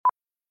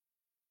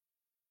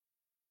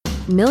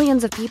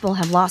Millions of people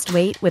have lost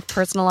weight with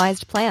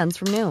personalized plans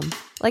from Noom.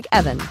 Like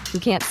Evan, who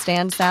can't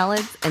stand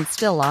salads and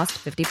still lost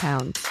 50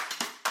 pounds.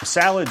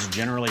 Salads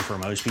generally for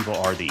most people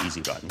are the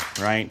easy button,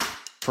 right?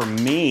 For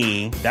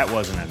me, that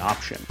wasn't an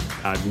option.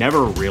 I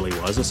never really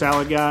was a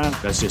salad guy.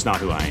 That's just not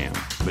who I am.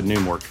 But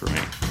Noom worked for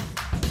me.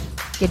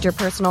 Get your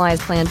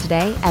personalized plan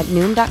today at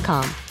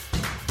Noom.com.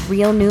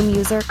 Real Noom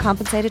user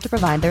compensated to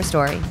provide their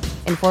story.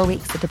 In 4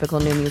 weeks, the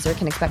typical Noom user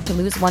can expect to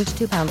lose 1 to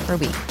 2 pounds per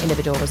week.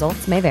 Individual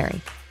results may vary.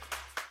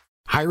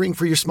 Hiring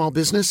for your small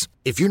business?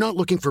 If you're not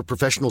looking for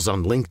professionals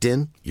on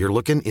LinkedIn, you're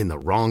looking in the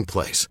wrong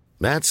place.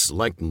 That's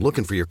like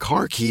looking for your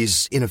car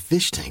keys in a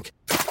fish tank.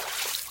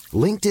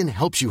 LinkedIn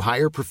helps you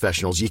hire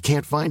professionals you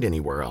can't find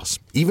anywhere else,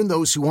 even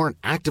those who aren't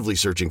actively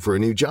searching for a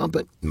new job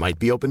but might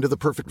be open to the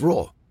perfect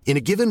role. In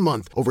a given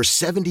month, over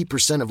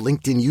 70% of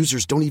LinkedIn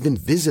users don't even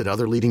visit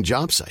other leading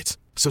job sites.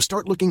 So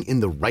start looking in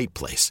the right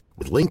place.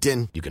 With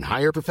LinkedIn, you can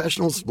hire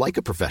professionals like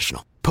a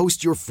professional.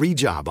 Post your free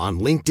job on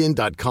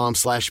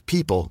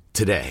linkedin.com/people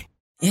today.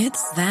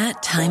 It's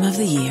that time of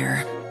the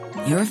year.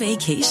 Your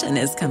vacation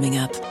is coming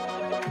up.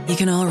 You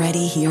can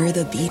already hear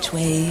the beach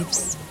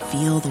waves,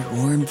 feel the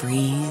warm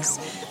breeze,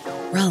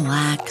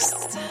 relax,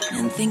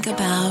 and think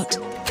about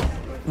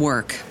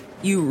work.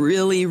 You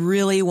really,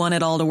 really want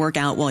it all to work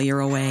out while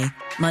you're away.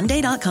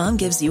 Monday.com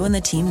gives you and the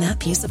team that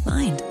peace of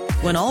mind.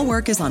 When all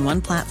work is on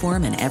one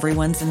platform and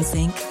everyone's in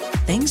sync,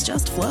 things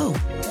just flow.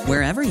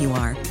 Wherever you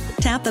are,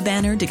 tap the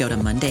banner to go to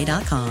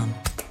Monday.com.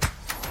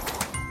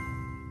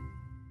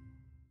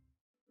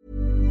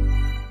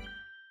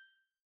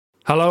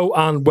 Hello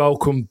and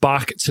welcome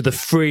back to the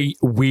free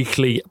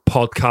weekly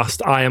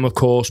podcast. I am, of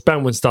course,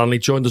 Ben Winstanley,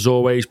 joined as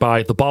always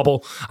by The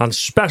Bobble and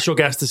special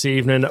guest this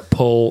evening,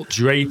 Paul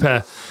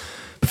Draper.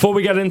 Before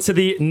we get into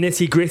the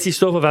nitty-gritty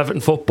stuff of Everton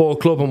Football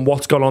Club and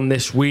what's gone on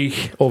this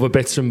week, other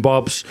bits and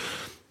bobs,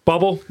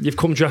 Bobble, you've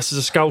come dressed as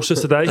a Scouser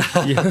today.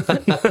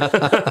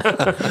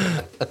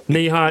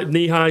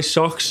 knee-high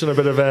socks and a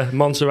bit of a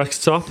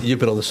Monterex top. You've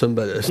been on the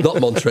sunbed. It's not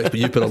Monterex, but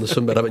you've been on the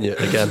sunbed, haven't you,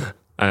 again?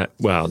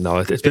 Well, no,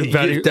 it's been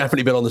very... You've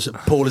definitely been on the...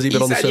 Paul, has he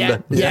been on the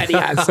sunbed? Yeah, he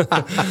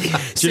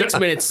has. 6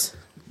 minutes.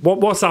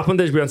 What's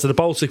happened is we went to the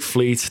Baltic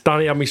Fleet.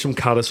 Danny had me some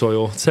carrot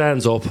oil.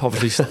 Turns up,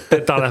 obviously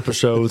did that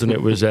episode, and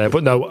it was...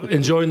 but no,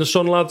 enjoying the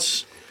sun,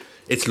 lads?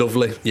 It's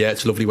lovely. Yeah,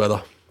 it's lovely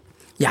weather.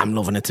 Yeah, I'm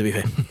loving it, to be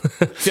fair.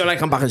 Feel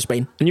like I'm back in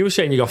Spain. And you were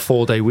saying you got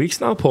 4-day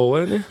weeks now, Paul,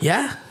 weren't you?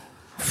 Yeah.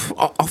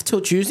 Off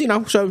till Tuesday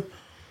now, so...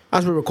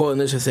 As we're recording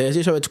this on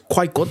Thursday, so it's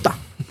quite good, that.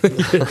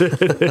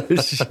 It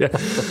is, yeah.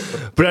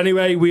 But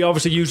anyway, we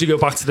obviously usually go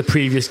back to the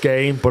previous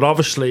game, but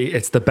obviously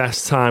it's the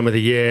best time of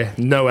the year.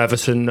 No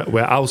Everton,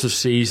 we're out of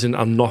season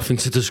and nothing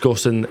to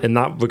discuss in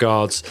that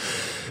regards.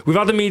 We've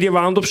had a media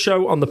roundup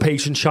show on the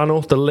Patreon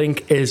channel. The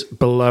link is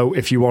below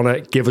if you want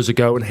to give us a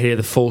go and hear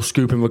the full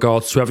scoop in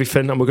regards to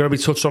everything. And we're going to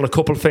be touching on a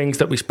couple of things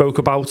that we spoke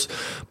about.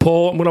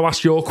 Paul, I'm going to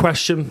ask your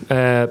question.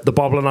 The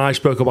Bobble and I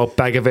spoke about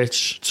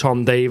Begovic,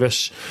 Tom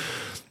Davis.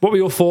 What were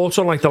your thoughts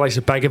on the likes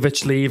of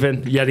Begovic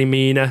leaving, Yerry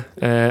Mina?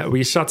 Were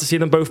you sad to see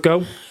them both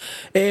go?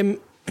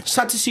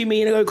 Sad to see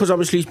Mina go because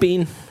obviously he's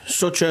been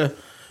such a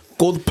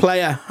good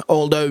player,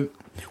 although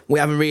we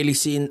haven't really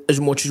seen as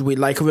much as we'd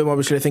like of him.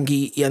 Obviously, I think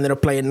he ended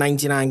up playing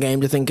 99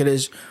 games, I think it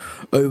is,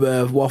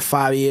 over,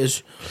 5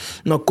 years.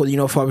 Not good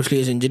enough, obviously,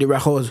 his injury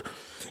record.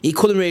 He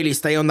couldn't really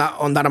stay on that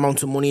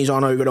amount of money. He's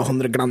on over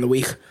 100 grand a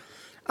week.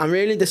 And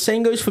really, the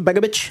same goes for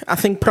Begovic. I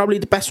think probably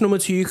the best number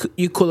 2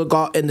 you could have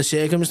got in the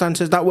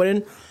circumstances that we're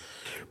in.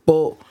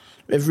 But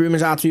if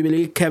rumours are to be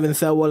believed, Kevin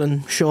Thelwell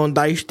and Sean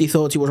Dyche, they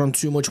thought he was on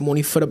too much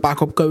money for a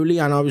backup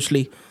goalie. And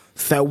obviously,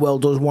 Thelwell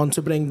does want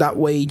to bring that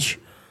wage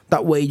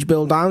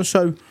bill down.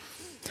 So,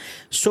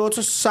 sort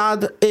of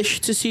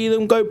sad-ish to see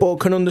them go, but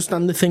can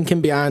understand the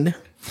thinking behind it.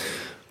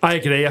 I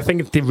agree. I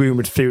think the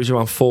rumoured fee was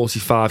around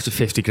 45 to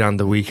 50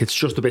 grand a week. It's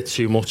just a bit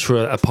too much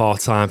for a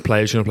part-time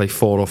player who's going to play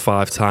 4 or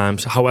 5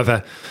 times.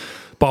 However,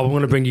 Bob, I'm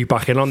going to bring you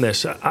back in on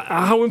this.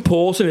 How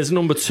important is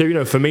number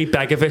 2? For me,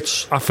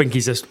 Begovic, I think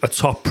he's a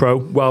top pro,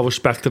 well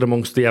respected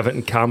amongst the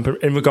Everton camp.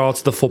 In regards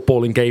to the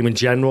footballing game in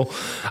general,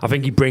 I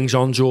think he brings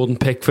on Jordan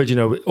Pickford,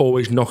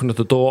 always knocking at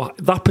the door.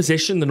 That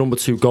position, the number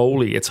 2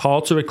 goalie, it's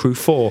hard to recruit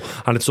for,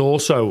 and it's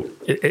also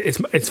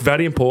it's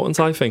very important,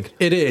 I think.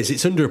 It is.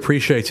 It's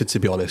underappreciated, to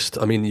be honest.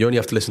 I mean, you only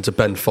have to listen to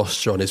Ben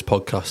Foster on his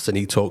podcast, and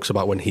he talks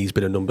about when he's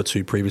been a number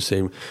 2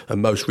 previously,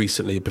 and most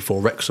recently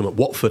before Wrexham at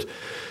Watford,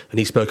 and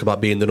he spoke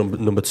about being the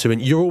number 2,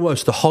 and you're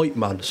almost the hype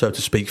man, so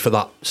to speak, for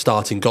that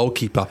starting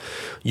goalkeeper.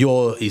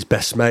 You're his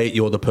best mate,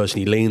 you're the person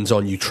he leans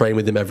on, you train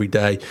with him every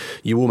day,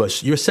 you're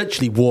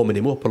essentially warming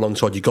him up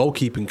alongside your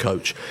goalkeeping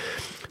coach.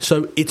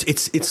 So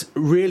it's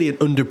really an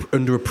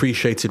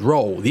underappreciated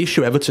role. The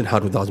issue Everton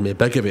had with Asmir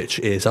Begovic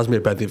is Asmir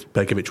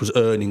Begovic was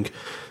earning,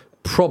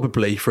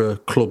 probably for a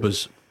club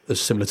as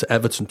similar to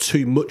Everton,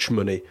 too much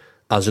money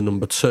as a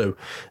number 2,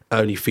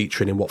 only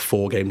featuring in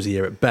 4 games a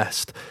year at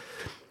best.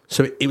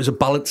 So it was a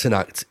balancing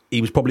act.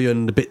 He was probably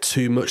earning a bit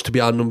too much to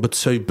be our number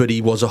 2, but he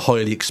was a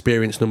highly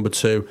experienced number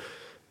 2.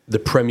 the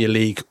Premier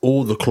League,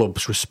 all the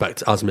clubs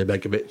respect Asmir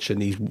Begovic,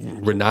 and he's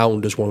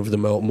renowned as one of the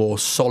more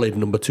solid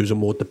number twos and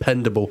more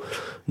dependable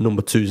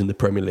number twos in the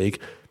Premier League.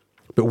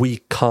 But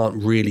we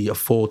can't really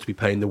afford to be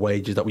paying the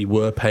wages that we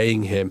were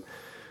paying him,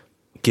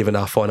 given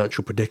our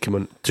financial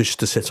predicament, just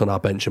to sit on our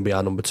bench and be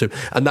our number two.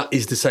 And that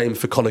is the same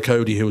for Conor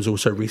Cody, who has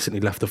also recently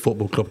left the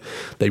football club.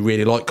 They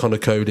really like Conor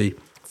Cody,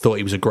 thought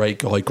he was a great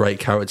guy, great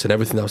character, and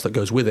everything else that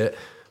goes with it.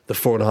 The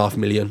 $4.5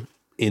 million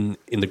in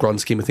the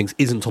grand scheme of things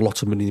isn't a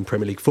lot of money in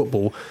Premier League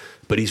football,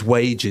 but his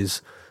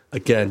wages,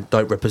 again,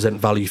 don't represent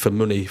value for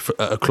money for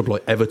a club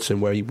like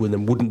Everton, where he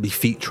wouldn't be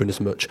featuring as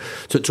much.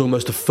 So it's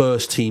almost a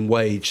first team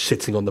wage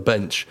sitting on the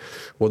bench.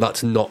 Well,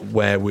 that's not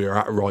where we're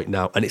at right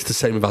now. And it's the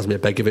same with Asmir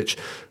Begovic.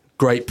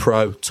 Great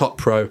pro, top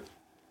pro.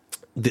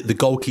 The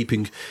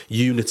goalkeeping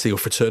unity or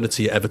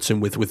fraternity at Everton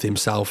with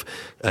himself,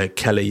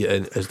 Kelly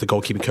as the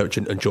goalkeeping coach,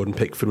 and Jordan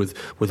Pickford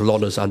with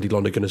Lonergan, Andy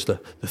Lonergan as the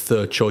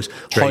third choice.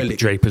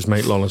 Draper's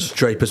mate, Lonergan.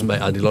 Draper's mate,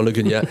 Andy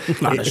Lonergan, yeah.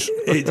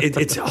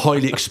 It's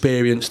highly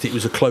experienced. It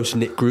was a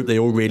close-knit group. They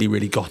all really,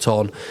 really got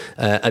on.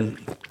 And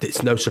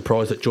it's no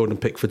surprise that Jordan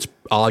Pickford's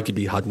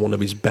arguably had one of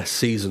his best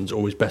seasons,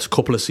 or his best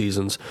couple of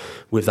seasons,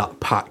 with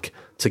that pack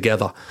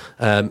together.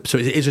 So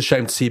it is a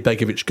shame to see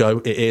Begovic go.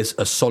 It is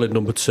a solid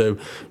number two.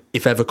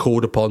 If ever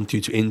called upon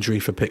due to injury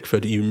for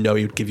Pickford, you know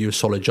he would give you a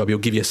solid job. He'll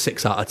give you a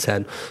 6 out of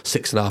 10,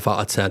 6.5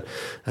 out of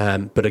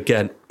 10. But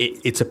again,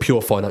 it's a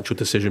pure financial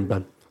decision,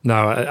 Ben. No,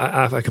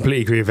 I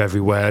completely agree with every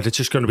word. It's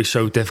just going to be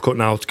so difficult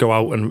now to go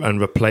out and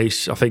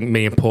replace. I think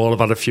me and Paul have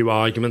had a few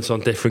arguments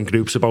on different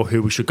groups about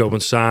who we should go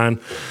and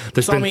sign.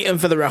 Stop meeting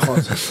for the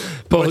record.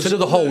 But it's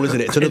another hole, isn't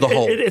it? It's another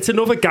hole. It's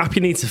another gap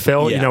you need to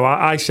fill. Yeah. You know,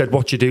 I said,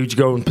 what do you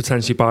go and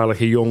potentially buy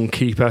like a young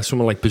keeper,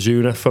 someone like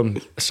Bazuna from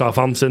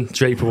Southampton?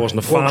 Draper wasn't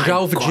a fan. Well,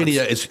 João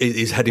Virginia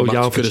is heading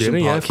back to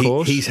Goodison Park.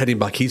 Yeah, he's heading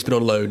back. He's been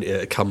on loan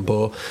at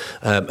Cambour,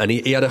 and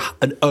he had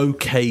an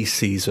okay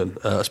season.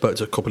 I spoke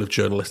to a couple of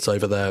journalists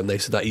over there, and they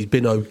said that he's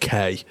been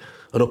okay.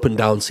 An up and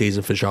down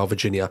season for João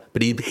Virginia,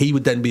 but he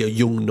would then be a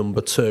young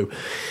number two.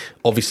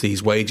 Obviously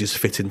his wages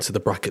fit into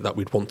the bracket that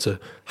we'd want to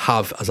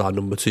have as our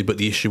number two, but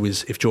the issue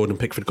is if Jordan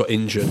Pickford got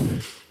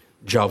injured,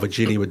 João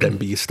Virginia would then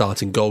be your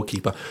starting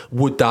goalkeeper.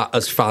 Would that,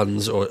 as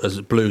fans or as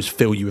Blues,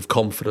 fill you with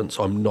confidence?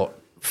 I'm not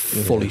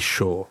fully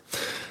sure.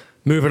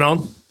 Moving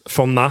on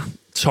from that,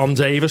 Tom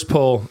Davies,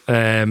 Paul.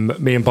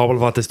 Me and Bob have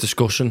had this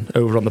discussion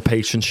over on the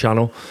Patreon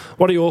channel.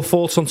 What are your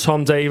thoughts on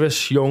Tom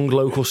Davies, young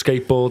local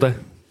skateboarder?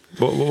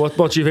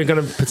 What do you think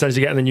going to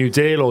potentially getting a new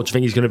deal, or do you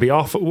think he's going to be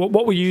off?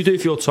 What will you do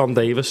if you're Tom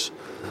Davies?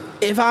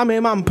 If I'm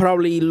him, I'm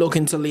probably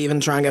looking to leave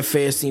and try and get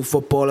first team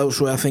football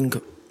elsewhere. I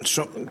think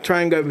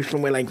try and go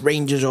somewhere like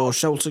Rangers or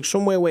Celtic,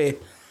 somewhere where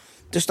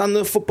the standard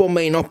of football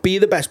may not be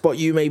the best, but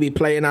you may be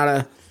playing at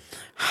a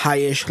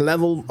highish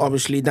level.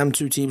 Obviously, them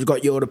two teams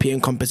got European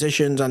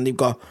competitions and they've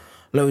got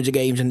loads of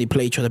games and they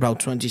play each other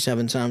about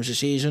 27 times a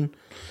season.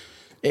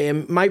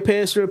 My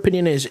personal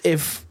opinion is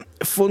if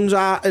funds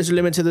are as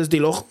limited as they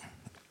look,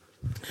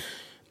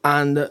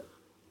 and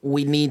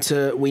we need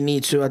to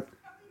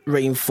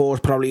reinforce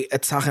probably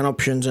attacking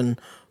options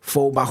and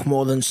fall back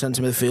more than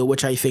centre midfield,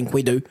 which I think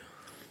we do.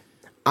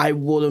 I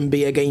wouldn't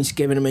be against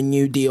giving him a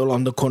new deal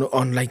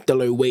on like the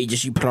low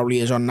wages he probably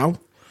is on now,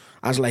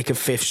 as like a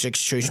 5th,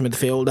 6th choice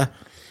midfielder.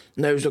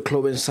 Knows the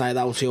club inside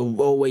out. He'll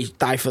always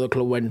die for the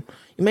club when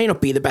he may not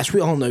be the best.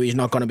 We all know he's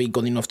not going to be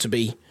good enough to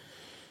be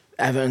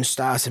Everton's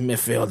starting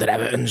midfielder,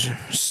 Everton's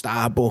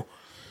star, but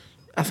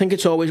I think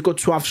it's always good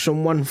to have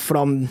someone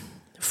from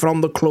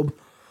the club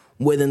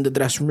within the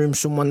dressing room,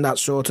 someone that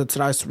sort of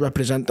tries to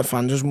represent the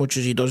fans as much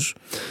as he does.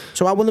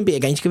 So I wouldn't be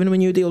against giving him a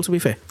new deal, to be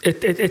fair.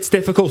 It's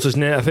difficult,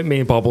 isn't it? I think me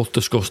and Bob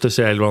discussed this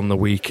earlier on in the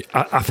week.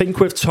 I think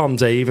with Tom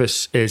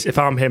Davies, is if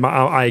I'm him,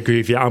 I agree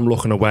with you, I'm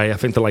looking away. I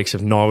think the likes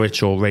of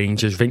Norwich or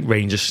Rangers, I think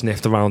Rangers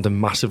sniffed around him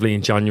massively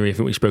in January. I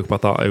think we spoke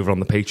about that over on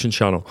the Patreon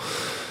channel.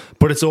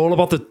 But it's all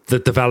about the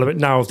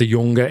development now of the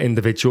younger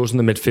individuals and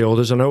the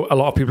midfielders. I know a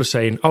lot of people are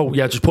saying, oh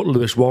yeah, just put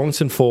Lewis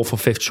Warrington for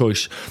 5th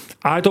choice.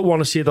 I don't want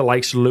to see the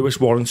likes of Lewis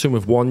Warrington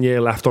with 1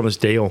 year left on his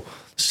deal,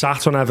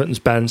 sat on Everton's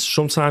bench,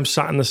 sometimes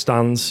sat in the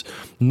stands,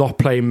 not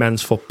playing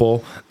men's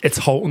football. It's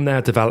halting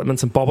their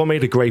development. And Bobo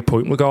made a great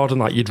point regarding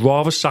that. You'd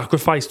rather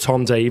sacrifice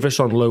Tom Davies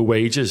on low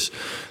wages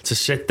to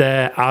sit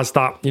there as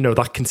that,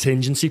 that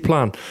contingency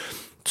plan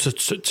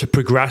to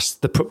progress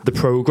the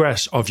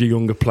progress of your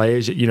younger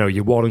players.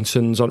 Your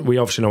Warringtons. We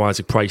obviously know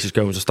Isaac Price is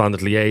going to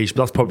Standard Liège,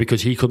 but that's probably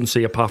because he couldn't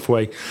see a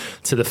pathway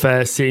to the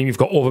first team. You've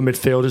got other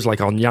midfielders like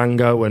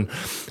Onyango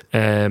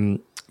and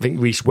I think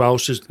Reece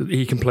Welsh,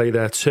 he can play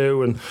there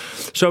too. And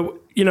so,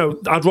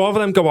 I'd rather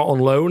them go out on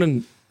loan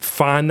and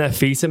find their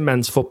feet in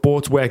men's football.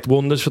 It's worked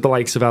wonders for the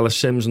likes of Ellis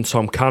Sims and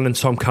Tom Cannon.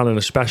 Tom Cannon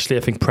especially.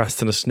 I think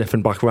Preston is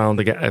sniffing back around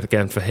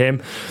again for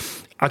him.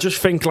 I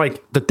just think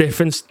like the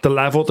difference, the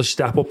level, the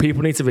step up,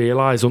 people need to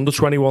realise under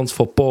 21s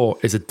football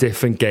is a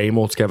different game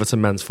altogether to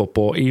men's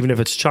football, even if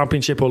it's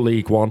Championship or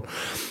League One.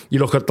 You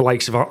look at the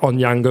likes of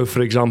Onyango,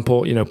 for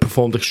example,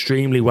 performed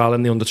extremely well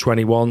in the under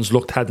 21s,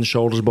 looked head and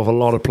shoulders above a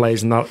lot of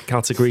players in that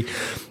category.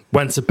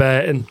 Went to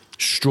Burton,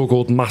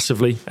 struggled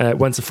massively.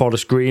 Went to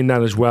Forest Green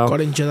then as well.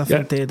 Got injured,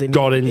 I think.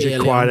 Got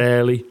injured quite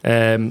early.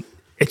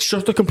 It's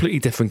just a completely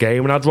different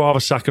game, and I'd rather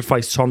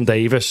sacrifice Tom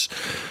Davies.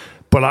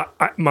 But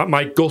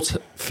my gut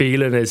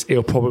feeling is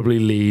he'll probably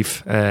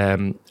leave.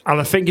 And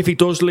I think if he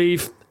does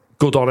leave,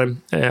 good on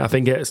him. I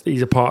think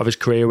he's a part of his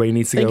career where he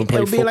needs to go and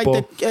play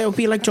football. It'll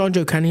be like John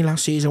Joe Kenny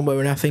last season,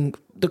 where I think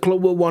the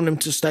club will want him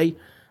to stay,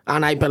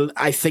 and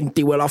I think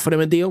they will offer him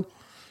a deal.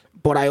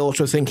 But I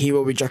also think he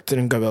will reject it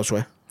and go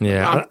elsewhere.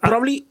 Yeah,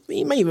 probably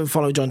he may even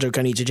follow John Joe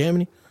Kenny to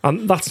Germany.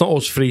 And that's not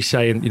us free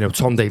saying,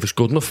 Tom Davies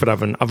good enough for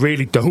Everton. I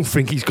really don't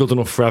think he's good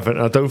enough for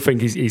Everton. I don't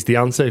think he's the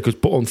answer.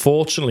 But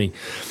unfortunately,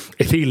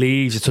 if he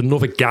leaves, it's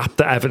another gap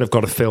that Everton have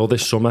got to fill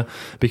this summer,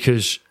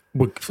 because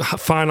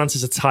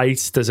finances are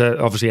tight. There's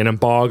obviously an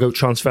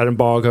transfer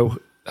embargo,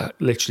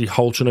 literally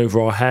halting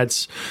over our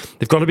heads.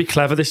 They've got to be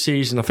clever this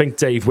season. I think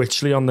Dave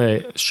Witchley on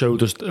there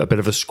showed us a bit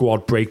of a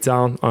squad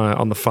breakdown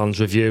on the fans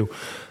review.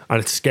 And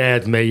it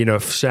scared me,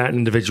 if certain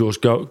individuals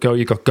go,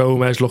 you've got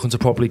Gomez looking to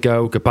probably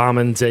go,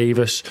 Gabaman,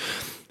 Davis.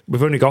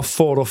 We've only got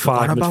 4 or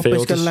 5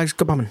 midfielders. Legs,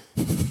 Gabaman.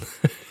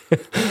 I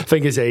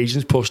think his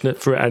agent's pushing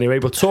it for it anyway.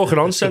 But talking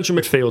on central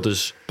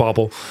midfielders,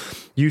 Bobble,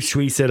 you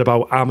tweeted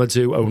about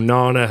Amadou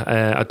Onana.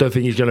 I don't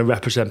think he's going to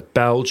represent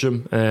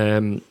Belgium.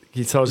 Can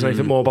you tell us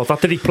anything more about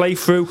that? Did he play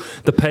through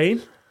the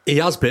pain? He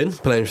has been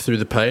playing through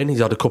the pain. He's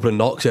had a couple of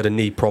knocks. He had a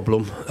knee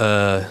problem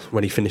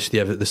when he finished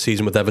the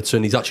season with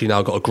Everton. He's actually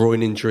now got a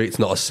groin injury. It's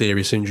not a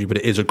serious injury, but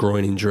it is a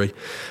groin injury.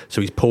 So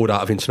he's pulled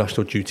out of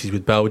international duties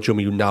with Belgium.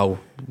 He now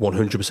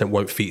 100%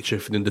 won't feature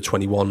for the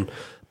under-21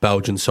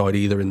 Belgian side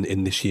either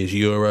in this year's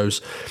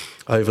Euros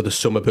over the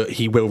summer. But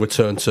he will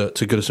return to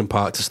Goodison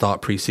Park to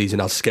start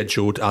pre-season as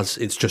scheduled, as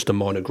it's just a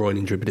minor groin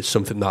injury, but it's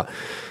something that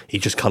he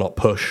just cannot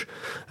push.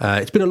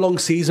 It's been a long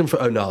season for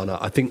Onana.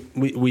 I think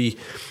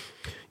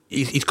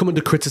he's come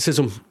under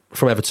criticism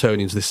from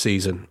Evertonians this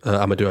season,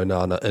 Amadou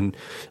Onana, and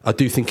I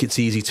do think it's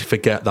easy to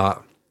forget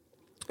that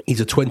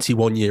he's a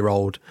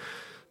 21-year-old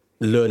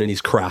learning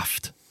his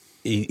craft.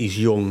 He's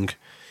young.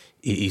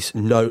 He's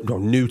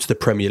new to the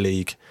Premier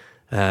League.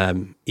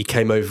 He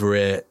came over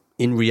here.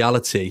 In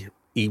reality,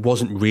 he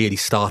wasn't really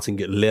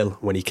starting at Lille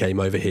when he came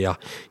over here.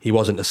 He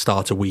wasn't a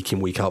starter week in,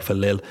 week out for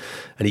Lille,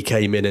 and he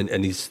came in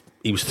and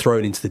he was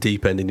thrown into the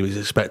deep end, and he was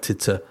expected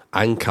to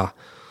anchor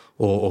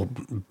or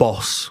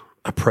boss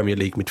a Premier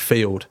League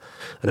midfield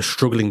and a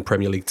struggling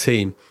Premier League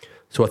team.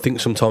 So I think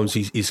sometimes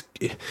he's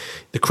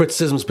the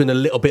criticism's been a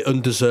little bit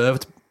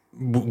undeserved.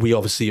 We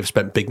obviously have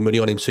spent big money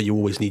on him, so you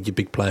always need your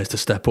big players to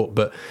step up.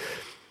 But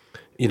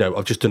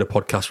I've just done a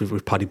podcast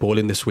with Paddy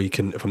Boylan this week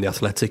from The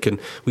Athletic, and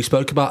we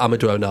spoke about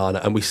Amadou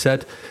Onana, and we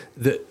said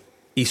that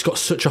he's got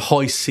such a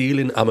high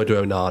ceiling,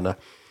 Amadou Onana,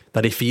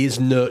 that if he is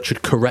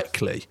nurtured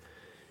correctly,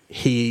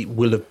 he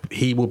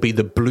will be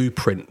the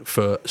blueprint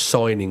for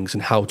signings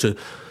and how to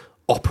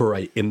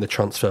operate in the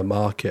transfer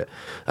market.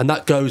 And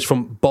that goes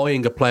from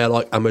buying a player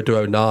like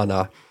Amadou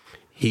Onana.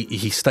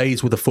 He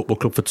stays with a football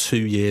club for 2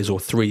 years or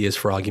 3 years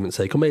for argument's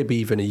sake, or maybe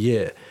even a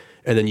year,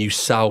 and then you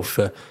sell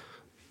for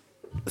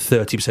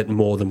 30%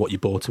 more than what you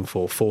bought him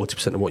for,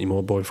 40% of what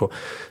you bought him for.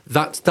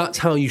 That's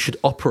how you should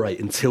operate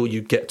until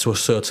you get to a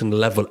certain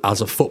level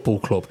as a football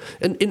club.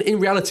 And in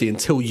reality,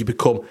 until you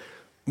become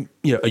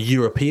a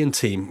European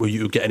team where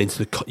you're getting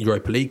into the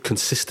Europa League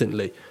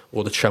consistently,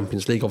 or the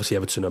Champions League. Obviously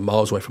Everton are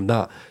miles away from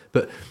that,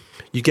 but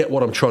you get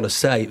what I'm trying to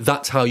say.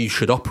 That's how you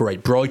should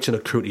operate. Brighton are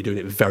currently doing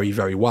it very,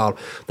 very well.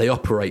 They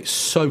operate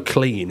so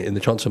clean in the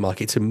transfer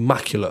market. It's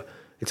immaculate.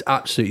 It's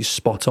absolutely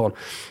spot on.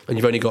 And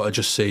you've only got to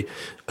just see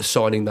a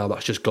signing now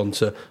that's just gone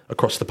to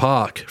across the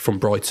park from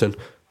Brighton.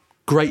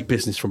 Great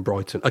business from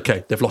Brighton.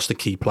 Okay, they've lost a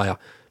key player,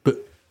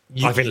 but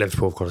I think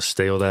Liverpool have got a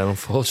steal there,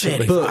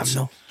 unfortunately.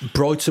 But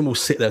Brighton will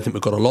sit there and think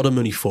we've got a lot of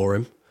money for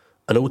him,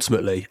 and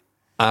ultimately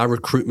our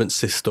recruitment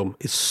system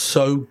is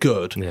so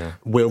good,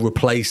 we'll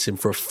replace him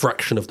for a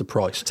fraction of the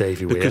price.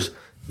 Davey because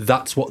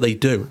that's what they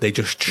do. They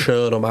just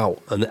churn them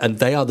out, and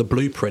they are the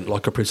blueprint,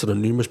 like I've said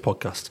on numerous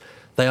podcasts.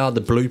 They are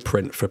the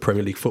blueprint for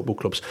Premier League football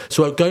clubs.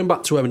 So going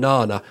back to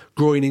Onana,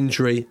 groin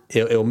injury,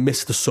 he'll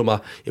miss the summer.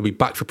 He'll be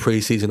back for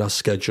pre-season as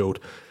scheduled.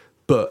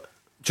 But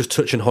just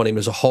touching on him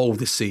as a whole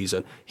this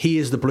season, he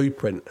is the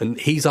blueprint, and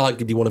he's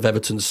arguably one of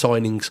Everton's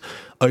signings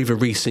over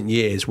recent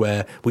years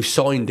where we've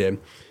signed him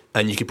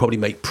and you could probably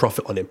make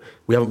profit on him.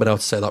 We haven't been able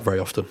to say that very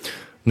often.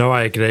 No,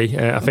 I agree.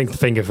 I think the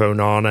thing of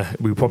Onana,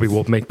 we probably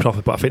would make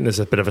profit, but I think there's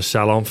a bit of a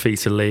sell-on fee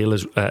to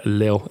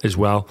Lille as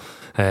well,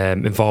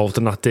 involved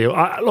in that deal.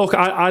 I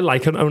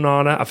like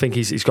Onana. I think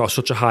he's got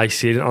such a high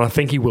ceiling, and I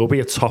think he will be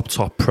a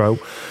top pro.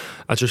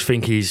 I just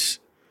think is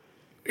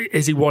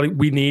he what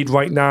we need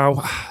right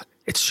now?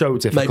 It's so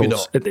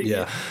difficult. Maybe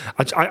not. Yeah,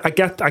 I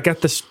get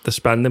the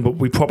spending, but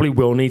we probably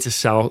will need to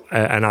sell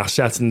an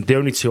asset. And the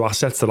only two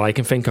assets that I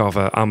can think of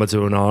are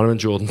Amadou Onana and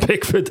Jordan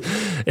Pickford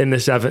in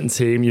this Everton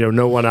team.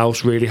 No one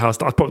else really has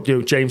that.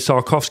 James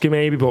Tarkowski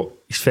maybe, but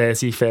He's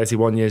 30,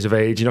 31 years of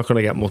age. You're not going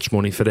to get much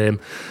money for him.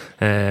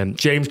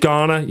 James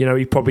Garner,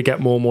 you'd probably get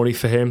more money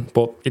for him,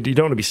 but you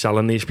don't want to be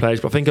selling these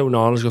players. But I think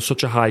Onana's got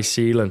such a high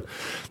ceiling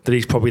that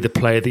he's probably the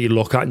player that you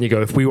look at and you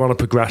go, if we want to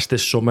progress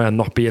this summer and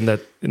not be in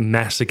the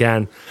mess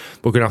again,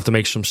 we're going to have to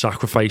make some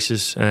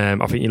sacrifices. I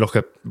think you look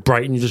at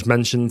Brighton, you just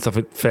mentioned, I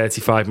think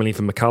 35 million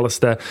for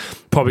McAllister,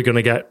 probably going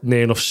to get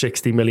near enough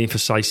 60 million for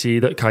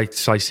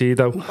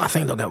Caicedo. I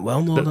think they'll get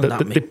well more than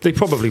that. They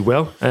probably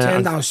will.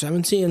 Turned down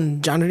 70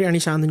 in January and he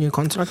signed a new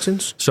contract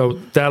since. So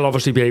they'll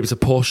obviously be able to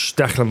push.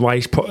 Declan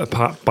Rice,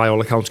 by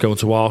all accounts, going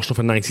to Arsenal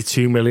for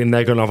 92 million.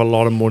 They're going to have a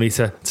lot of money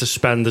to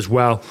spend as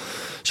well.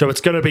 So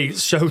it's going to be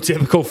so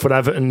difficult for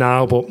Everton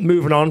now. But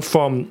moving on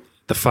from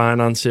the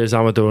finances,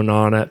 how we're doing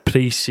on it,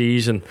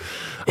 pre-season,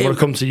 I'm going to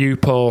come to you,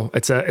 Paul.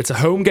 It's a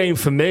home game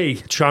for me.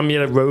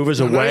 Tranmere Rovers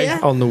away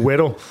on the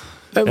Whittle.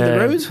 Over the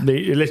road?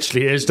 It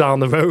literally is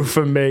down the road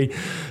from me.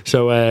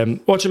 So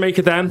what do you make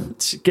of them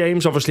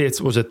games? Obviously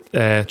it was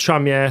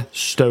Tranmere,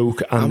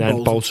 Stoke and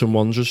then Bolton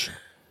Wanderers.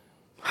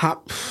 I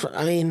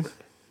mean,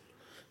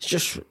 it's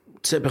just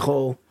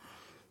typical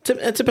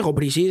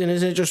pre-season,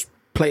 isn't it? Just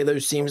play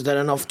those teams that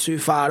are not too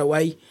far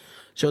away.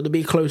 So there'll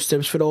be close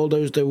tips for all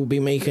those that will be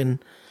making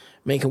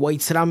way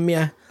to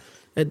Tranmere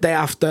a day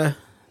after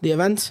the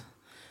event.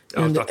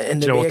 Do you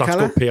know what? That's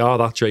good PR,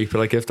 that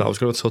Draper gift. I was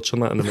going to touch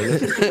on that in a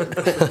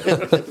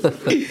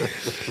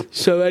minute.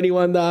 So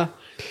anyone that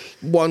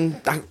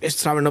is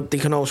travelling up, they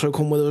can also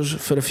come with us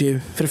for a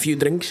few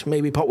drinks,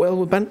 maybe Potwell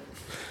with Ben.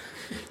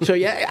 So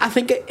yeah, I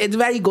think it's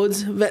very good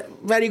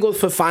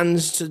for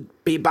fans to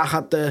be back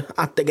at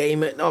the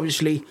game.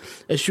 Obviously,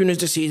 as soon as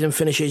the season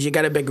finishes, you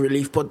get a big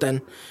relief, but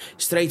then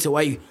straight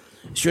away,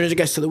 as soon as it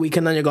gets to the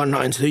weekend, then you've got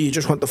nothing to do. You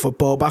just want the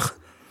football back.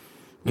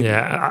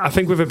 Yeah, I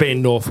think with it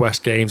being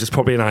Northwest games, it's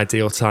probably an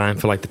ideal time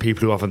for the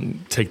people who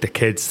haven't take the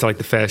kids to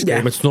the first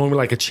game. It's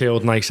normally a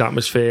chilled, nice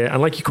atmosphere.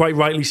 And like you quite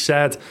rightly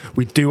said,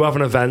 we do have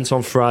an event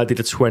on Friday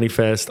the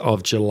 21st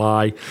of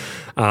July.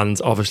 And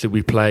obviously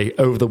we play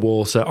over the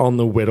water on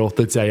the Whittle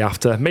the day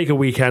after. Make a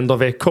weekend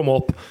of it, come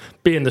up,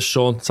 be in the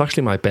sun. It's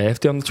actually my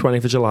birthday on the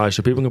 20th of July,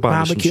 so people can buy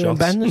me some shots.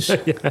 Ben's.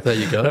 There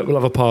you go. We'll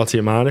have a party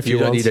of mine if you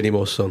want. You don't need any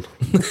more sun.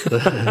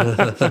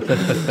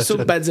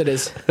 Some beds it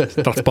is.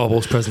 That's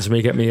Bobble's present to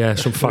me. Get me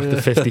some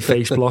Factor 50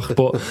 face block.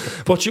 But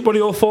what are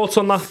your thoughts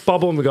on that,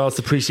 Bobble, in regards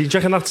to pre-season? Do you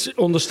reckon that's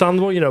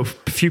understandable? A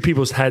few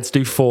people's heads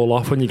do fall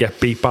off when you get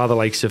beat by the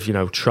likes of,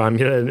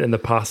 Tranmere in the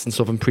past and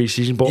stuff in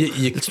pre-season. But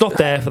it's not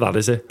there for that,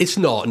 is it? It's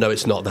not. No,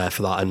 it's not there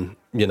for that. And,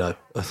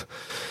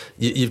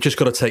 you've just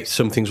got to take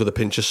some things with a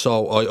pinch of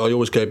salt. I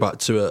always go back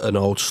to an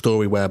old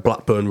story where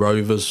Blackburn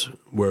Rovers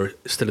were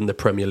still in the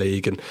Premier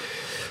League and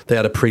they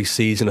had a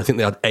pre-season. I think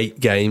they had 8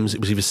 games. It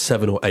was either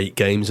 7 or 8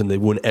 games, and they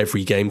won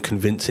every game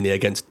convincingly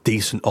against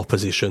decent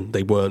opposition.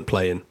 They weren't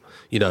playing,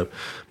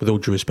 with all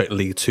due respect,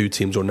 League 2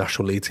 teams or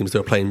National League teams. They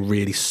were playing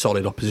really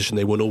solid opposition.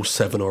 They won all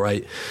 7 or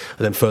 8. And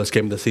then first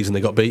game of the season,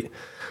 they got beat.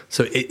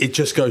 So it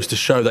just goes to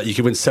show that you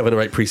can win 7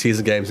 or 8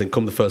 pre-season games and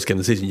come the first game of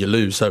the season, you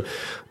lose. So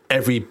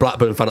every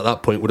Blackburn fan at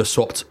that point would have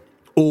swapped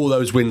all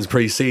those wins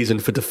pre-season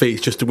for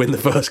defeats just to win the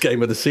first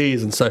game of the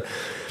season. So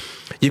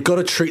you've got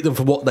to treat them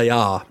for what they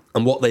are.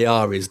 And what they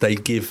are is they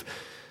give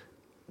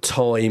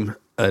time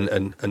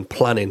and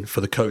planning for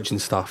the coaching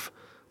staff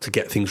to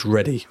get things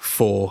ready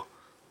for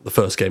the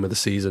first game of the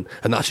season.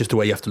 And that's just the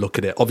way you have to look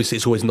at it. Obviously,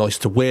 it's always nice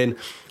to win.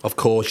 Of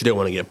course, you don't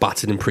want to get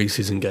battered in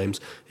pre-season games.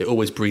 It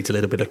always breeds a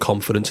little bit of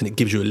confidence, and it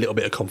gives you a little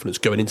bit of confidence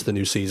going into the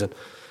new season.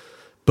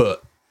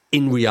 But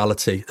in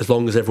reality, as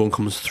long as everyone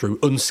comes through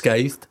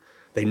unscathed,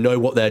 they know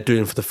what they're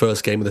doing for the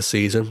first game of the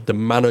season, the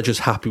manager's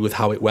happy with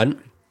how it went,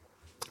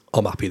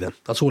 I'm happy then.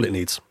 That's all it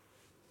needs.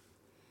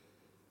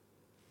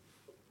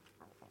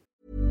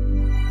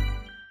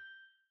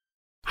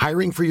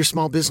 Hiring for your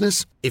small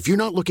business? If you're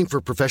not looking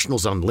for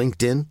professionals on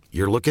LinkedIn,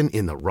 you're looking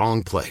in the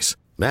wrong place.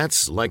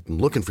 That's like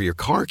looking for your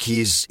car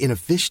keys in a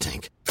fish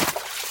tank.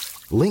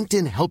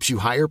 LinkedIn helps you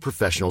hire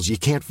professionals you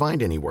can't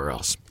find anywhere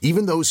else,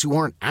 even those who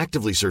aren't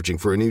actively searching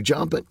for a new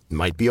job but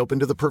might be open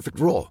to the perfect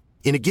role.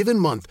 In a given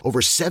month, over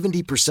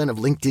 70% of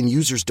LinkedIn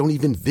users don't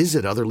even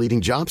visit other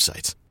leading job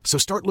sites. So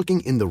start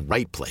looking in the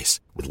right place.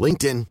 With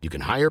LinkedIn, you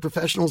can hire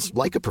professionals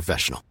like a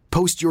professional.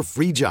 Post your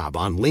free job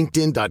on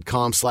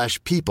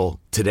linkedin.com/people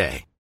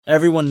today.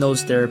 Everyone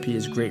knows therapy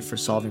is great for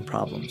solving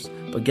problems,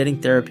 but getting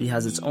therapy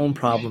has its own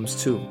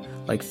problems too,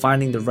 like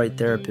finding the right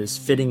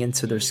therapist, fitting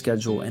into their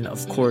schedule, and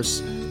of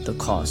course, the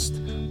cost.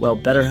 Well,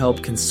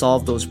 BetterHelp can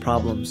solve those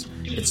problems.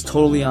 It's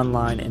totally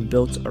online and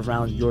built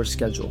around your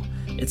schedule.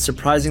 It's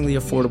surprisingly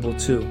affordable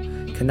too.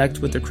 Connect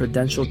with a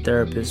credentialed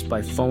therapist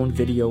by phone,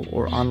 video,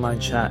 or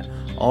online chat,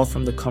 all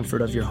from the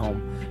comfort of your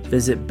home.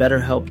 Visit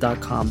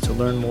BetterHelp.com to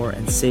learn more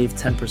and save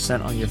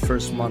 10% on your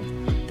first month.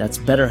 That's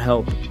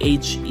BetterHelp,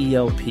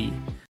 H-E-L-P.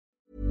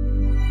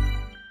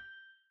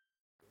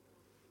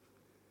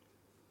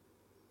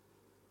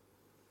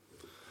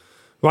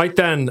 Right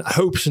then,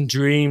 hopes and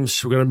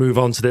dreams. We're going to move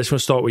on to this. We're going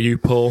to start with you,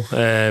 Paul.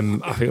 I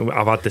think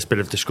I've had this bit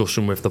of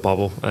discussion with the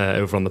Bobble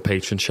over on the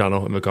Patreon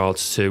channel in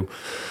regards to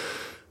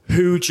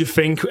Who do you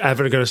think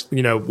ever going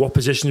to, what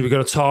positions are we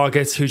going to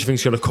target? Who do you think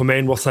is going to come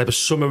in? What type of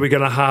summer are we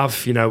going to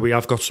have? We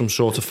have got some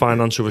sort of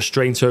financial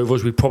restraint over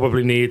us. We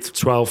probably need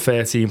 12,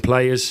 13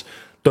 players.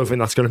 Don't think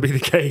that's going to be the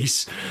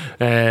case.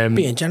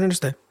 Being generous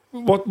there.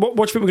 What do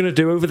you think we're going to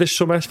do over this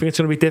summer? Do you think it's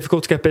going to be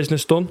difficult to get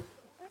business done?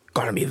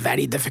 Going to be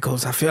very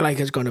difficult. I feel like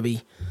it's going to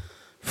be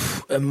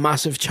a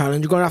massive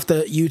challenge. We're going to have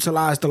to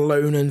utilise the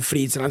loan and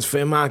free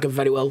transfer market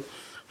very well.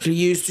 So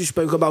you used to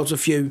spoke about a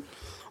few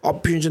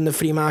options in the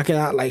free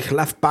market, like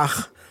left back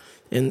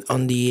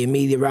on the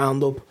media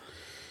roundup.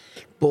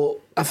 But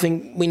I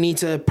think we need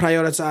to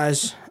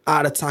prioritise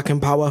our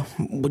attacking power.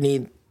 We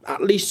need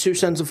at least 2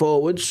 centre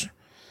forwards.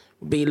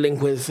 We'll be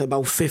linked with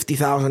about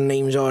 50,000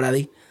 names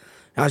already.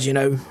 As you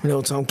know,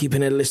 Tom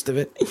keeping a list of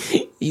it.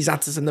 He's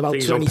had to send about 20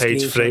 He's on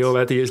page 3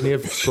 already, isn't he?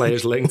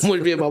 Players linked.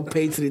 Would be about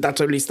page 3. That's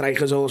only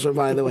strikers also,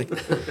 by the way.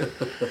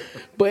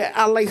 But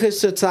I like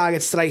us to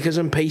target strikers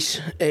and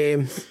pace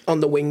on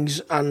the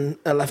wings and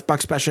a left back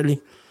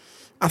especially.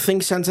 I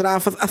think centre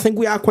half. I think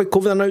we are quite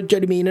covered. I know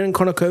Jerry Mina and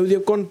Conor Cody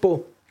have gone,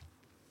 but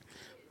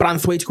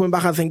Branthwaite's coming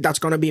back. I think that's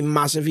going to be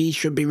massive. He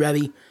should be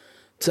ready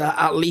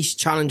to at least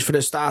challenge for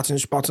the starting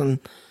spot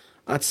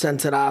at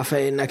centre half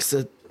next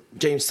to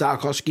James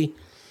Tarkowski.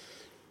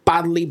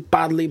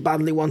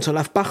 Badly want a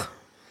left back.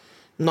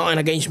 Nothing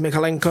against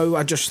Mikalenko.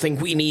 I just think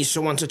we need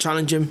someone to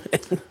challenge him.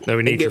 No,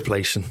 we need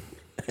replacing.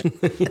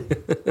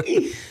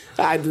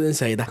 I didn't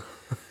say that.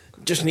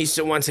 Just need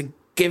someone to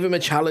give him a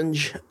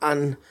challenge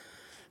and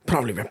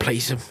probably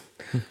replace him.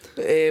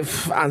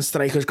 And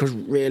strikers, because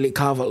really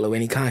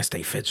Calvert-Lewin, he can't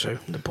stay fit, so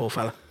the poor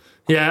fella.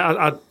 Yeah,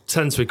 I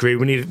tend to agree.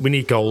 We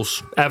need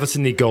goals.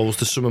 Everton need goals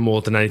this summer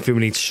more than anything.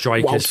 We need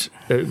strikers.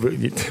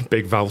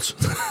 Big vows.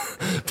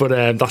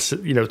 But that's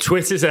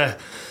Twitter's a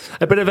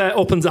bit of an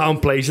up and down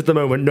place at the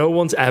moment. No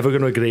one's ever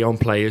going to agree on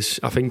players.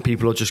 I think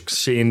people are just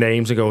seeing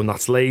names and going,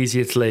 "That's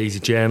lazy. It's lazy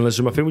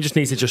journalism." I think we just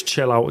need to just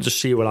chill out and just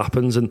see what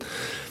happens. And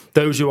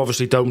those who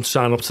obviously don't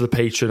sign up to the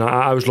Patreon,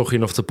 I was lucky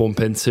enough to bump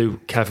into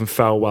Kevin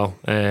Felwell.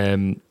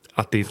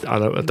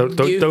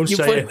 Don't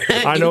say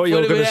it. I know what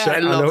you're going to say. I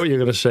know what you're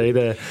going to say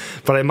there.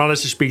 But I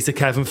managed to speak to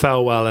Kevin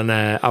Felwell and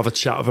have a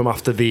chat with him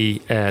after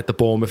the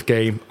Bournemouth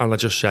game, and I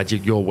just said,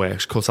 "Your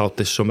work's cut out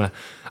this summer."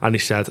 And he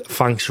said,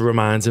 "Thanks for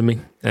reminding me."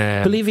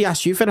 I believe he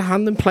asked you for the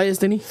hand and players,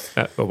 didn't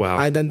he? Well,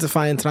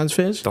 identifying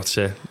transfers. That's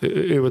it.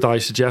 Who would I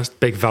suggest?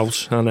 Big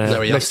Vout. And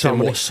no, he asked him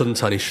what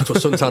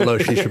suntan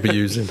lotion he should be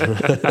using.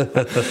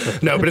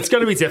 No, but it's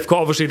going to be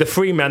difficult. Obviously, the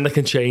three men that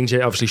can change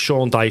it. Obviously,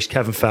 Sean Dyche,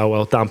 Kevin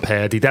Felwell, Dan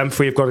Purdy. Them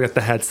three have got to get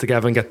their heads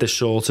together and get this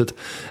sorted.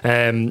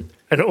 And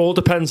it all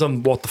depends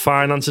on what the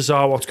finances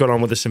are, what's going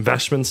on with this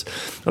investment.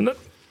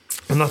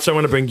 And that's why I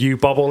want to bring you,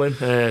 Bobble, in.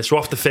 So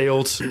off the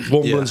field,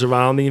 rumblings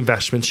around the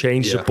investment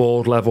changes at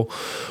board level.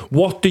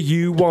 What do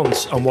you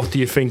want and what do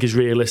you think is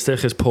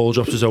realistic as Paul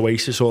drops his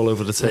Oasis all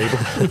over the table?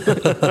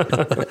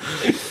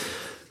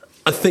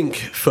 I think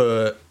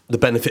for the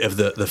benefit of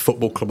the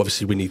football club,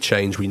 obviously we need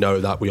change. We know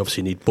that. We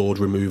obviously need board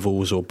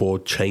removals or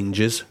board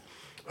changes.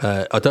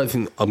 I don't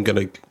think I'm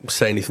going to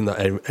say anything that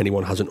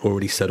anyone hasn't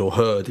already said or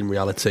heard. In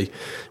reality,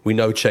 we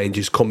know change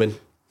is coming.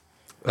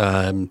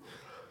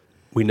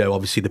 We know,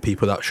 obviously, the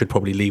people that should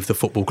probably leave the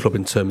football club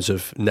in terms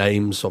of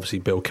names. Obviously,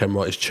 Bill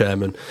Kenwright is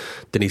chairman,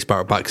 Denise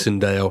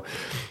Barrett-Baxendale.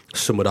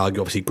 Some would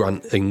argue, obviously,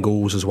 Grant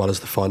Ingalls as well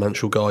as the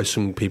financial guys.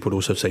 Some people would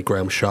also say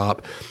Graham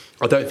Sharp.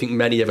 I don't think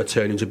many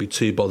Evertonians would be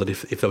too bothered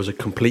if there was a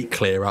complete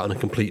clear out and a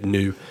complete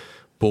new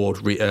board,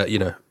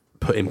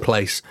 put in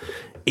place.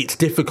 It's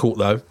difficult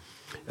though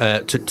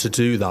to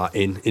do that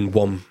in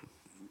one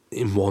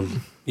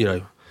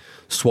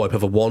swipe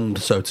of a wand,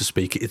 so to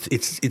speak.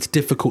 It's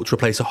difficult to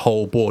replace a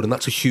whole board, and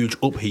that's a huge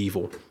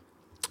upheaval.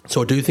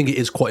 So I do think it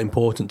is quite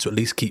important to at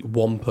least keep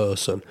one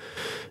person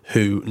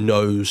who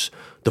knows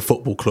the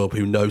football club,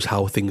 who knows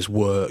how things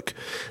work,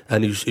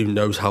 and who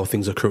knows how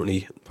things are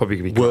currently probably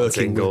going to be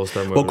working. Grant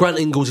Ingalls, well, Grant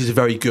Ingalls is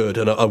very good,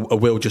 and I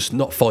will just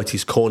not fight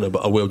his corner,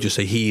 but I will just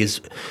say he is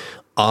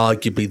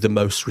arguably the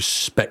most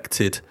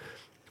respected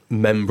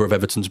member of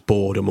Everton's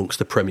board amongst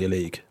the Premier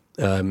League.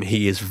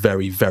 He is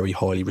very, very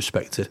highly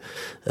respected.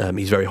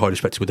 He's very highly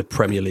respected with the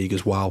Premier League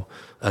as well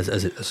as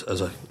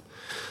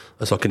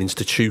like an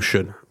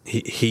institution.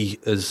 He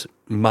has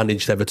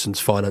managed Everton's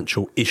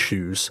financial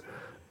issues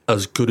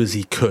as good as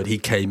he could. He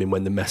came in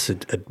when the mess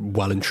had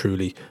well and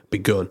truly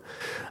begun,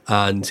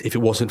 and if it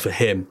wasn't for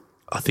him,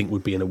 I think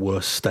we'd be in a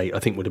worse state. I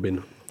think we'd have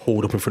been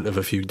hauled up in front of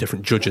a few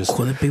different judges.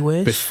 Could it be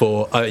worse?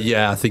 Before,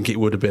 I think it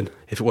would have been.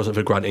 If it wasn't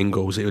for Grant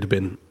Ingalls, it would have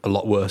been a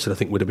lot worse, and I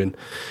think we'd have been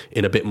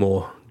in a bit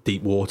more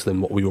deep water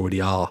than what we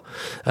already are.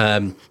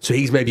 So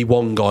he's maybe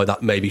one guy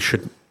that maybe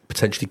should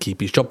potentially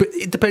keep his job. But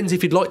it depends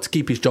if he'd like to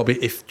keep his job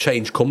if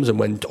change comes, and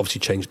when obviously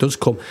change does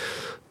come.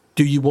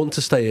 Do you want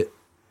to stay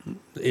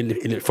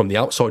in from the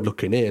outside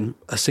looking in,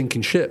 a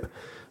sinking ship?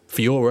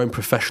 For your own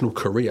professional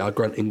career,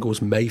 Grant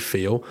Ingalls may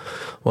feel,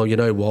 well, you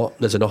know what,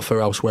 there's an offer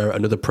elsewhere at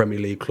another Premier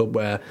League club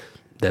where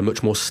they're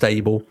much more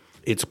stable.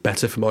 It's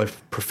better for my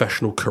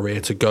professional career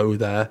to go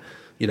there.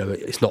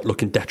 it's not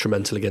looking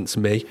detrimental against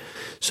me.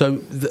 So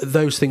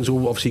those things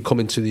will obviously come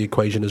into the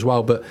equation as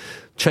well. But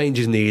change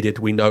is needed.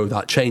 We know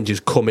that. Change is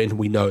coming.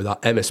 We know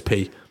that.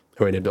 MSP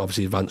are in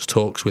obviously advanced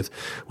talks with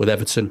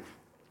Everton.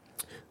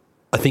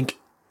 I think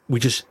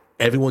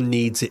everyone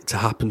needs it to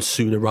happen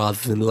sooner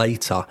rather than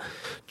later,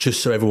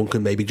 just so everyone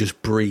can maybe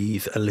just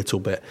breathe a little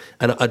bit.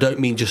 And I don't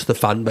mean just the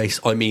fan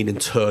base, I mean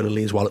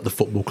internally as well at the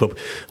football club.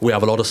 We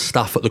have a lot of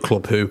staff at the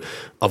club who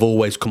I've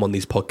always come on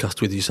these podcasts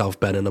with yourself,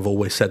 Ben, and I've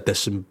always said there's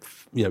some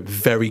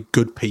very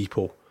good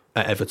people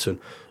at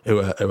Everton who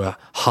are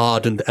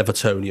hardened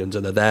Evertonians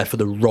and are there for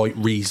the right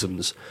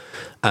reasons.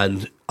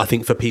 And I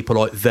think for people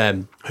like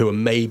them who are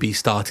maybe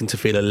starting to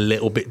feel a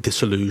little bit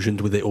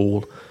disillusioned with it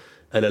all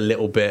and a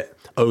little bit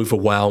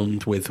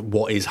overwhelmed with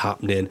what is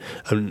happening,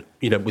 and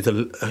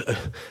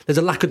there's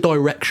a lack of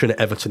direction at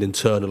Everton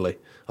internally.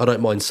 I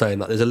don't mind saying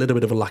that. There's a little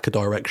bit of a lack of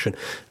direction,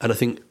 and I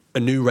think a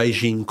new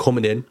regime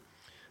coming in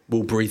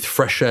will breathe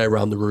fresh air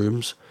around the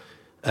rooms,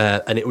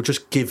 and it will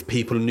just give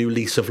people a new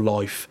lease of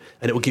life,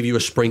 and it will give you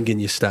a spring in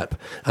your step.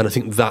 And I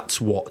think that's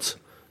what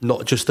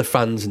not just the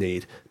fans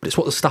need, but it's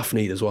what the staff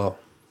need as well.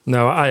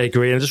 No, I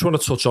agree. And I just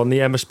want to touch on the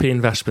MSP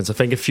investments. I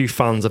think a few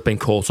fans have been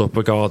caught up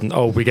regarding,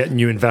 we get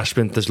new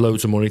investment, there's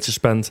loads of money to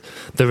spend.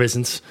 There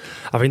isn't.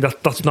 I think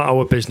that's not how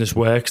our business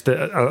works.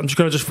 I'm just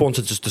going to want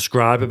to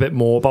describe a bit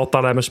more about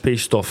that MSP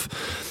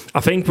stuff.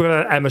 I think with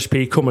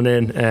MSP coming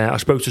in, I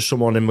spoke to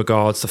someone in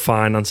regards to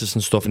finances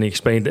and stuff, and he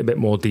explained it in a bit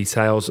more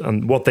details.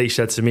 And what they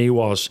said to me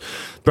was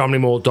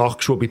Bramley-Moore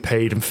docks will be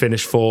paid and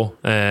finished for.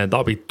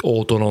 That'll be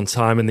all done on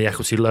time in the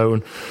equity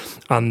loan.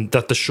 And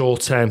that the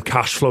short-term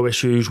cash flow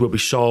issues will be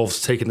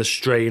solved, taking the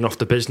strain off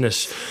the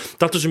business.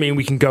 That doesn't mean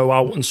we can go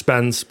out and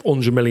spend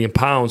 £100 million.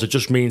 It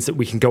just means that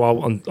we can go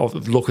out and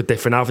look at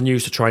different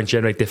avenues to try and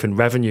generate different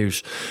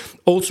revenues.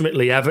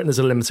 Ultimately, Everton is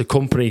a limited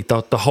company.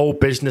 The whole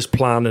business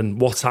plan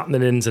and what's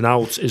happening ins and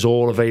outs is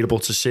all available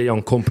to see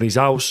on Companies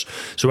House.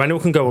 So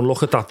anyone can go and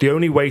look at that. The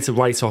only way to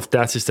write off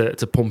debt is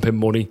to pump in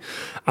money.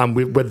 And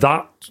with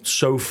that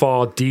so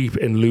far deep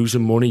in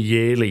losing money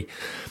yearly,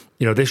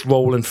 this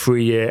rolling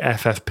 3-year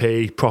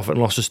FFP, profit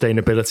and loss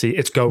sustainability,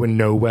 it's going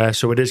nowhere.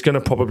 So it is going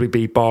to probably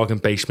be bargain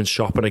basement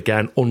shopping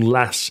again,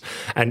 unless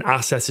an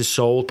asset is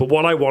sold. But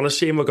what I want to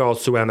see in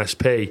regards to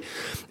MSP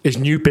is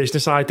new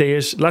business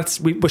ideas.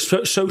 We're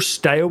so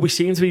stale. We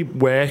seem to be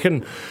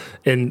working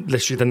in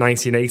literally the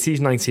 1980s,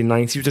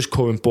 1990s with this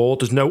current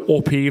board. There's no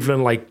upheaval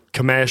in like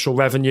commercial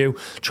revenue,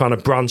 trying to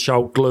branch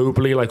out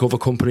globally like other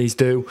companies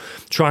do,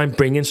 try and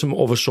bring in some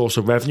other source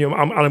of revenue.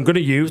 And I'm going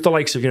to use the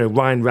likes of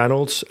Ryan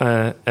Reynolds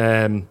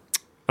and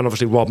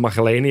obviously Rob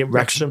McElhaney at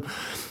Wrexham.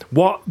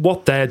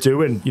 What they're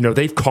doing,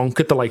 they've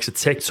conquered the likes of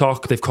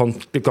TikTok. They've got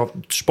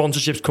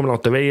sponsorships coming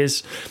out their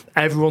ears.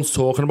 Everyone's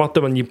talking about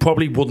them, and you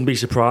probably wouldn't be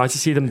surprised to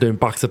see them doing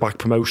back-to-back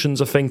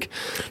promotions. I think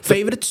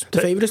favourites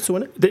to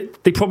win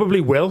it. They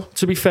probably will,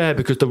 to be fair,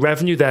 because the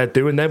revenue they're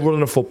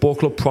running a football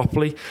club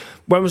properly.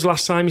 When was the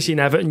last time you seen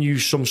Everton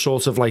use some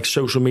sort of like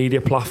social media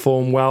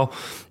platform? Well,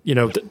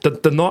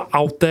 they're not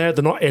out there.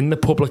 They're not in the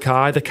public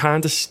eye. They're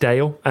kind of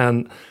stale,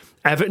 and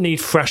Everton need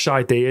fresh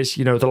ideas,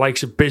 the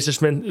likes of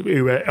businessmen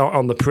who are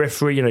on the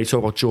periphery. You talk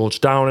about George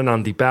Downing,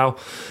 Andy Bell.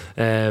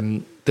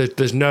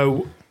 There's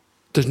no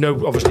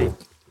obviously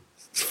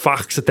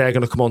facts that they're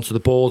going to come onto the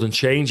board and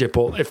change it.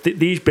 But if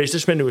these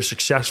businessmen who are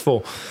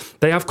successful,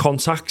 they have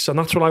contacts, and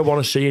that's what I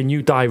want to see, a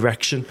new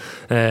direction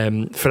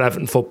for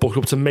Everton Football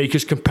Club to make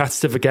us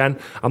competitive again.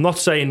 I'm not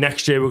saying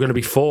next year we're going to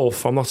be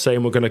fourth. I'm not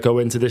saying we're going to go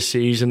into this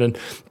season and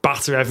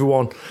batter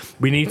everyone.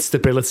 We need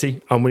stability,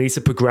 and we need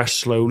to progress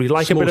slowly,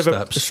 like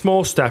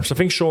small steps. I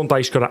think Sean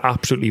Dyche got it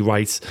absolutely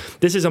right.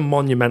 This is a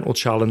monumental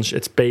challenge.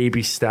 It's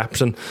baby steps,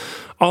 and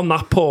on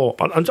that, Paul,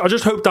 I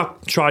just hope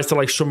that tries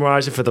to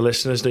summarise it for the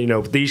listeners.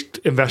 That these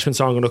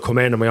investments aren't going to come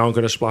in, and we aren't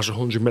going to splash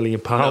 £100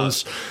 million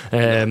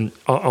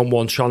on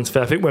one transfer.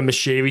 I think when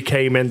Mashiri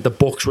came in, the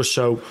books were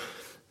so.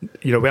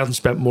 We hadn't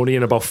spent money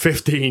in about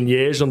 15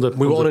 years.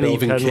 We want an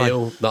even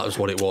keel. That was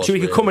what it was. So we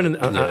could come in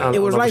and it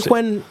was like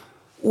when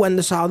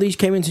the Saudis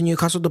came into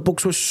Newcastle, the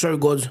books were so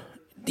good.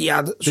 They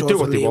had sort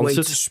of leeway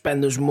to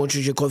spend as much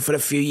as you could for a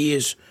few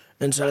years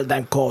instead of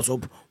then caught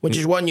up, which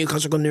is what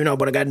Newcastle can do now.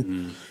 But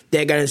again,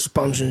 they're getting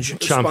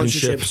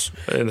sponsorships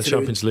in the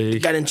Champions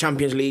League, getting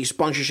Champions League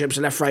sponsorships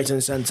left, right,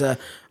 and centre.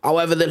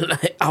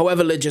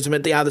 However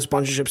legitimate they are, the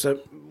sponsorships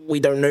that we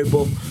don't know,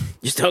 but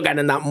you're still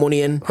getting that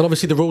money in. And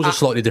obviously the rules are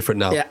slightly different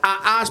now. Yeah,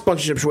 our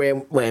sponsorships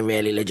weren't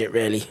really legit,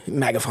 really.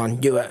 Megaphone,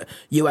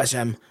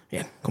 USM.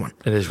 Yeah, come on.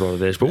 It is what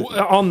it is. But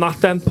on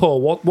that then,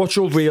 Paul, what's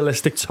your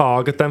realistic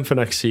target then for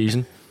next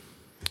season?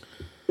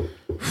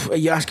 Are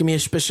you asking me a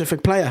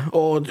specific player,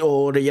 or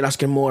are you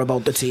asking more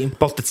about the team?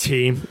 About the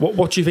team.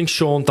 What do you think,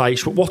 Sean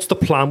Dyche? What's the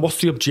plan?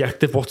 What's the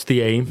objective? What's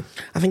the aim?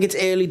 I think it's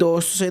early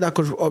doors to say that,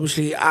 because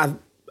obviously I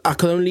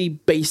can only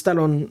base that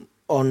on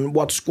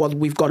what squad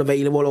we've got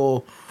available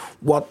or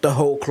what the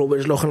whole club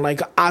is looking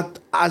like.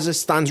 As it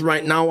stands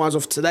right now, as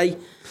of today,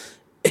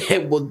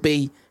 it would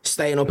be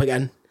staying up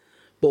again,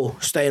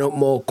 but staying up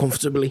more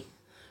comfortably,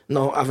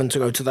 not having to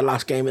go to the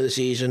last game of the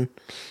season.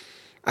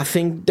 I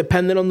think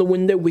depending on the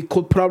window, we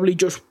could probably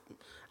just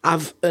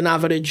have an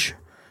average,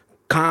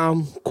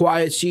 calm,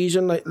 quiet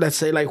season. Like, let's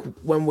say like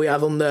when we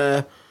had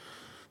under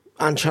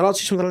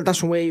Ancelotti, something like that,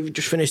 somewhere you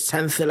just finished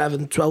 10th,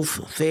 11th,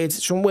 12th, 3rd,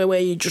 somewhere where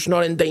you're just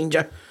not in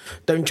danger.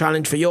 Don't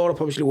challenge for Europe.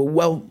 Obviously, we're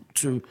well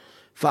too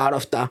far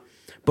off that,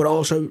 but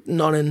also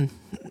not in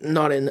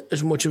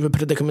as much of a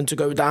predicament to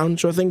go down.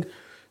 So I think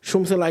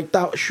something like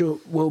that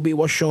will be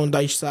what Sean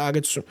Dyche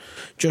targets.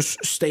 Just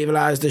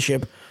stabilise the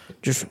ship.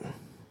 Just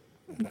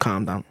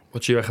calm down.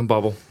 What do you reckon,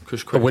 Bobble?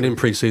 A winning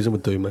pre-season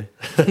would do me.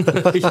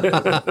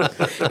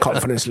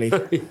 Conference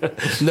League.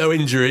 No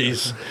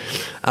injuries.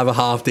 Have a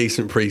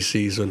half-decent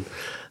pre-season.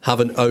 Have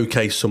an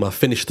okay summer.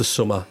 Finish the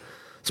summer.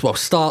 So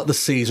start the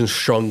season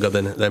stronger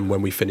than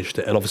when we finished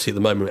it. And obviously at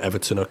the moment,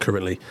 Everton are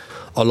currently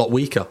a lot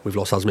weaker. We've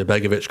lost Asmir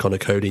Begovic, Connor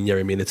Cody and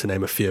Yerry Mina, to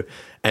name a few.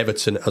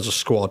 Everton as a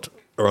squad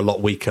are a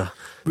lot weaker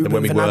than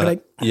when we were.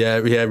 Yeah,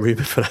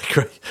 Ruben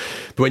Vinagre.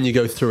 But when you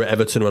go through it,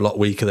 Everton are a lot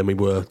weaker than we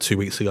were 2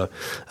 weeks ago.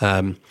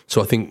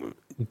 So I think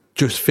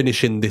just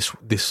finishing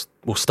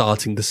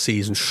starting the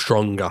season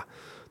stronger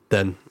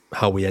than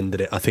how we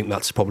ended it, I think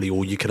that's probably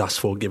all you could ask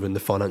for given the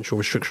financial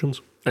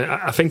restrictions.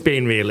 I think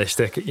being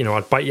realistic,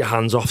 I'd bite your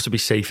hands off to be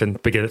safe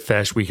and begin at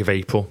first week of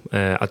April.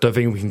 I don't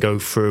think we can go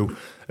through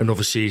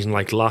another season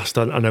like last.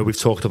 I know we've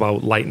talked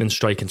about lightning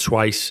striking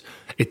twice.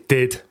 It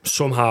did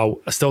somehow.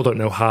 I still don't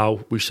know how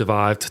we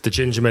survived. The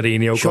Ginger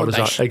Mourinho got us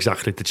out.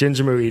 Exactly, the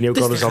Ginger Mourinho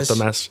got us out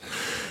the mess.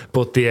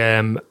 But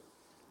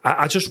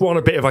I just want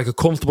a bit of like a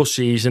comfortable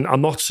season.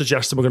 I'm not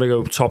suggesting we're going to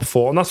go top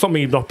 4, and that's not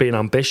me not being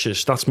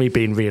ambitious. That's me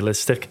being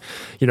realistic.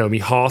 Me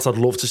heart, I'd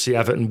love to see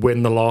Everton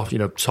win the lot.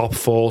 Top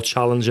 4,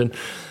 challenging.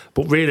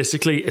 But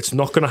realistically, it's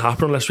not going to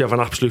happen unless we have an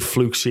absolute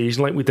fluke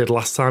season like we did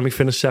last time. We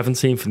finished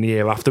 17th in the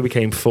year after we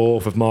came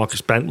 4th with Marcus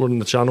Bent running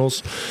the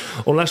channels.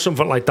 Unless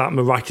something like that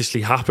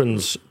miraculously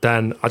happens,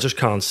 then I just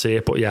can't see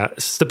it. But yeah,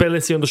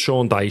 stability under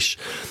Sean Dyche.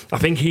 I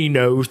think he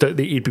knows that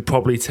he'd be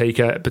probably take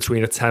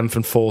between a 10th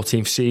and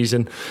 14th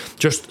season.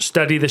 Just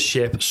steady the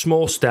ship,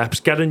 small steps,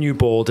 get a new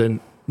board in,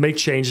 make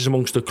changes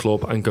amongst the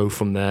club and go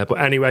from there.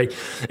 But anyway,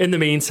 in the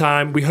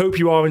meantime, we hope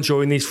you are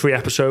enjoying these 3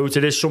 episodes.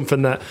 It is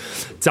something that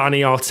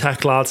Danny, our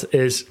tech lad,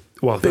 is...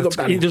 Well,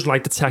 he doesn't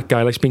like the tech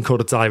guy, like he's been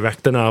called a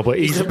director now, but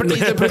he's a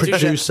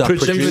producer,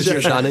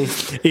 Danny.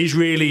 He's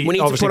really... We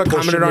need to put a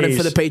camera on him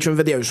for the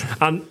Patreon videos.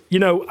 And,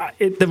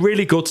 they're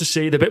really good to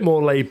see. They're a bit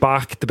more laid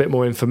back, a bit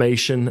more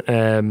information.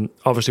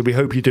 Obviously, we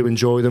hope you do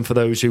enjoy them for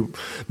those who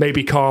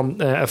maybe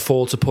can't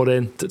afford to put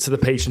in to the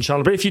Patreon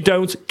channel. But if you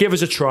don't, give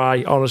us a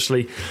try,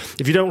 honestly.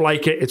 If you don't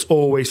like it, it's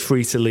always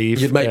free to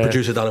leave. You'd make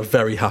producer Dan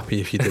very happy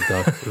if you did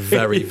that.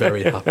 Very,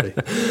 very happy.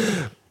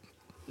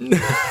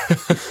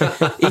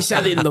 He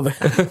said he'd love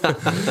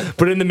it.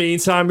 But in the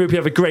meantime, we hope you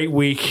have a great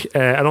week,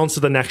 and on to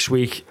the next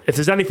week. If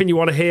there's anything you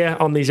want to hear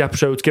on these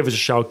episodes, give us a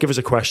shout, give us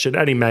a question,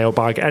 any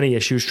mailbag, any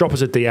issues, drop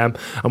us a DM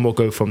and we'll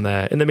go from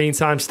there. In the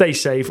meantime, stay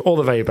safe, all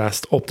the very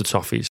best, up the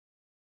toffees.